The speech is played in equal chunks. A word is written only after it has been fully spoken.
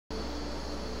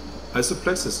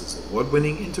Isoplexis'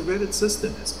 award-winning integrated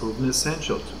system has proven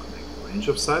essential to connect a range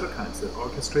of cytokines that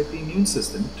orchestrate the immune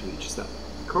system to each cell,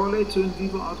 correlate to in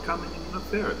vivo outcome in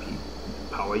immunotherapy, and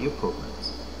empower your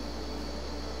programs.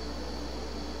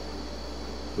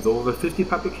 With over 50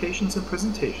 publications and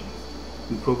presentations,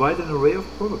 we provide an array of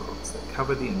protocols that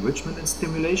cover the enrichment and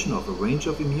stimulation of a range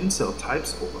of immune cell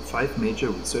types over 5 major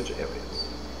research areas.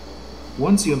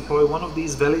 Once you employ one of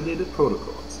these validated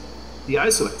protocols, the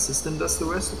isoLight system does the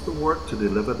rest of the work to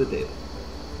deliver the data.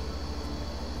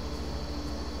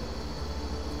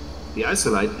 The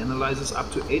isoLight analyzes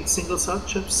up to 8 single-cell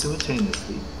chips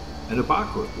simultaneously, and a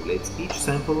barcode relates each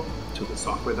sample to the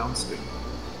software downstream.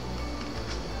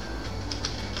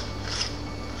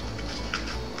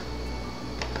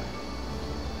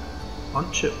 On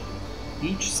chip,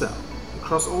 each cell,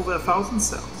 across over 1,000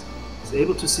 cells, is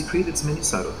able to secrete its many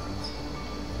cytokines.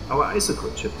 Our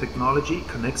IsoCode chip technology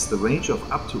connects the range of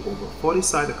up to over 40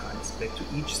 cytokines back to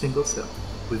each single cell,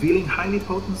 revealing highly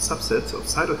potent subsets of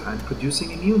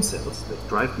cytokine-producing immune cells that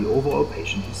drive the overall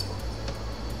patient response.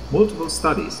 Multiple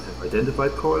studies have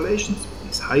identified correlations with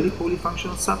these highly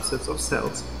polyfunctional subsets of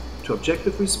cells to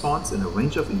objective response in a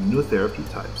range of immunotherapy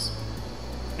types.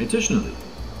 Additionally,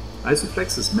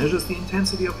 isoplexis measures the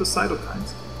intensity of the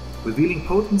cytokines, revealing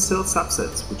potent cell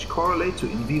subsets which correlate to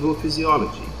in vivo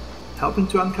physiology, helping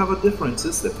to uncover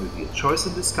differences that reveal choice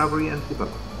in discovery and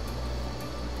development.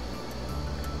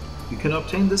 You can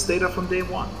obtain this data from day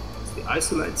one, as the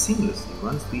isoLight seamlessly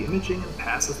runs the imaging and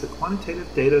passes the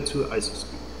quantitative data to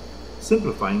IsoScreen,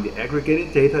 simplifying the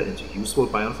aggregated data into useful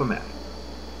bioinformatics.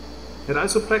 At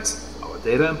isoplexis, our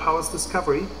data empowers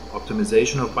discovery,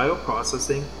 optimization of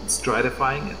bioprocessing, and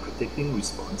stratifying and predicting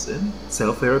response in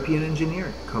cell therapy and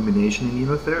engineering, combination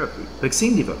immunotherapy,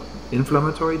 vaccine development,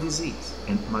 inflammatory disease,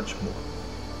 and much more.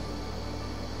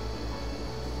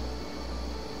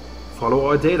 Follow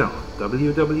our data on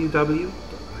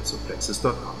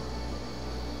www.isoplexis.com.